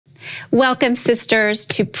Welcome, sisters,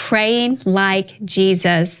 to Praying Like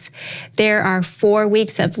Jesus. There are 4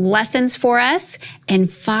 weeks of lessons for us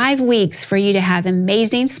and 5 weeks for you to have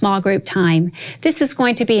amazing small group time. This is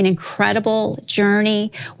going to be an incredible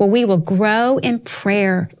journey where we will grow in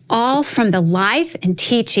prayer, all from the life and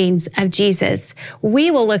teachings of Jesus.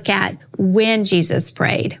 We will look at when Jesus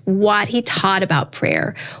prayed, what he taught about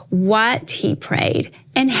prayer, what he prayed,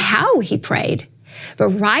 and how he prayed. But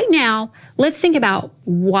right now, let's think about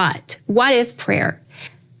what. What is prayer?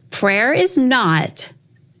 Prayer is not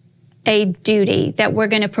a duty that we're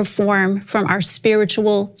going to perform from our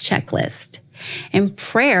spiritual checklist. And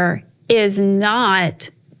prayer is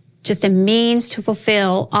not just a means to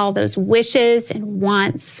fulfill all those wishes and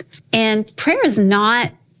wants. And prayer is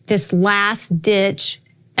not this last-ditch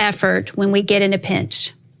effort when we get in a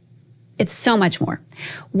pinch. It's so much more.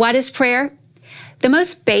 What is prayer? The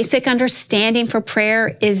most basic understanding for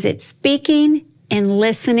prayer is it's speaking and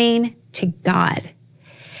listening to God.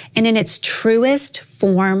 And in its truest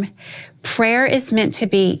form, prayer is meant to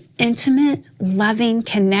be intimate, loving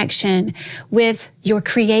connection with your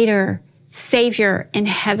Creator, Savior, and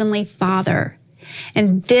Heavenly Father.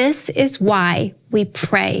 And this is why we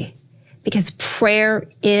pray, because prayer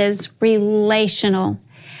is relational.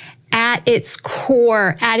 At its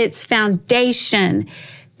core, at its foundation,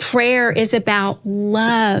 prayer is about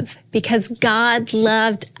love, because God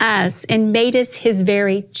loved us and made us his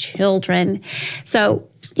very children. So,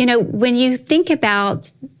 when you think about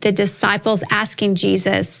the disciples asking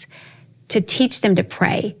Jesus to teach them to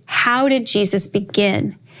pray, how did Jesus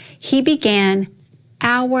begin? He began,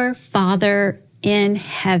 "Our Father in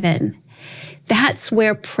heaven." That's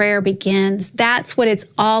where prayer begins. That's what it's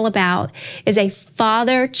all about, is a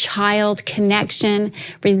father-child connection,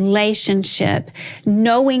 relationship,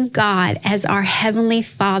 knowing God as our Heavenly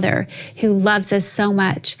Father who loves us so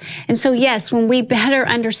much. And so, yes, when we better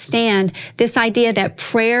understand this idea that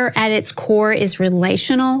prayer at its core is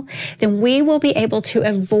relational, then we will be able to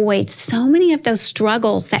avoid so many of those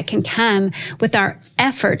struggles that can come with our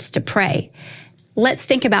efforts to pray. Let's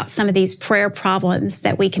think about some of these prayer problems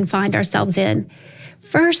that we can find ourselves in.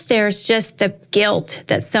 First, there's just the guilt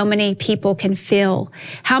that so many people can feel.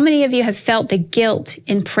 How many of you have felt the guilt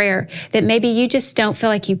in prayer that maybe you just don't feel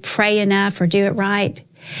like you pray enough or do it right?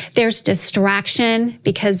 There's distraction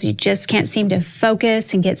because you just can't seem to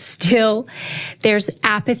focus and get still. There's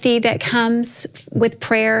apathy that comes with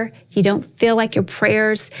prayer. You don't feel like your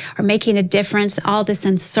prayers are making a difference. All this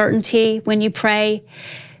uncertainty when you pray.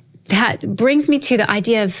 That brings me to the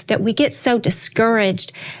idea of that we get so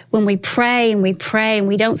discouraged when we pray and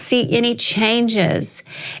we don't see any changes.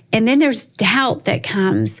 And then there's doubt that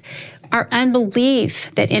comes, our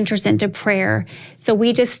unbelief that enters into prayer. So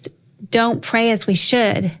we just don't pray as we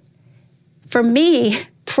should. For me,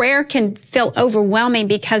 prayer can feel overwhelming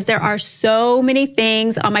because there are so many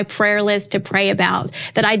things on my prayer list to pray about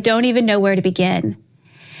that I don't even know where to begin.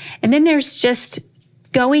 And then there's just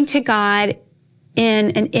going to God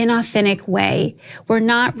in an inauthentic way. We're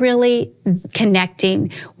not really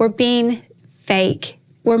connecting. We're being fake.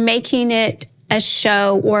 We're making it a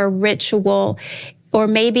show or a ritual, or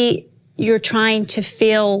maybe you're trying to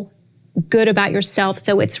feel good about yourself,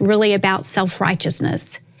 so it's really about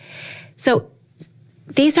self-righteousness. So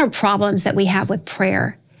these are problems that we have with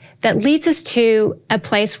prayer that leads us to a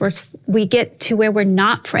place where we get to where we're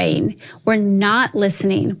not praying, we're not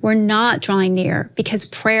listening, we're not drawing near, because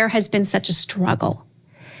prayer has been such a struggle.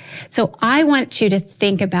 So I want you to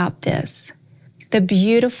think about this, the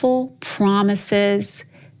beautiful promises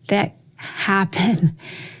that happen,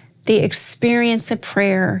 the experience of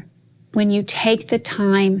prayer when you take the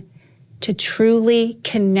time to truly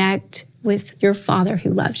connect with your Father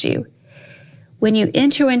who loves you. When you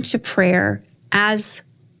enter into prayer as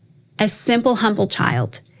a simple, humble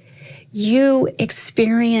child, you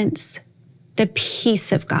experience the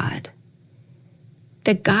peace of God,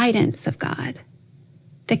 the guidance of God,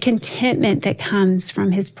 the contentment that comes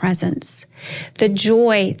from his presence, the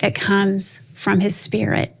joy that comes from his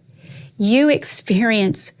Spirit. You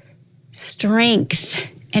experience strength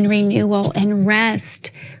and renewal and rest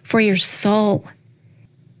for your soul.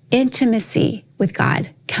 Intimacy with God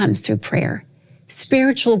comes through prayer.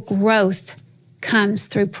 Spiritual growth comes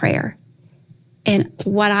through prayer. And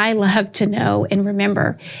what I love to know and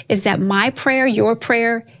remember is that my prayer, your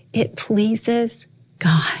prayer, it pleases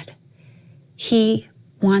God. He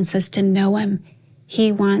wants us to know him.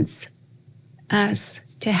 He wants us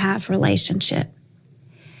to have relationship.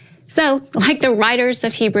 So, like the writers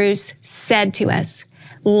of Hebrews said to us,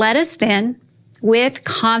 let us then, with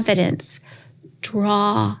confidence,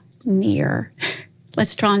 draw near.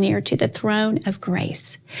 Let's draw near to the throne of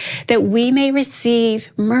grace, that we may receive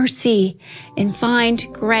mercy and find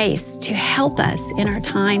grace to help us in our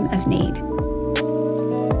time of need.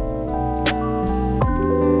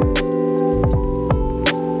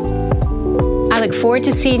 I look forward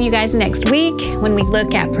to seeing you guys next week when we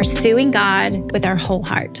look at pursuing God with our whole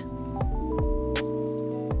heart.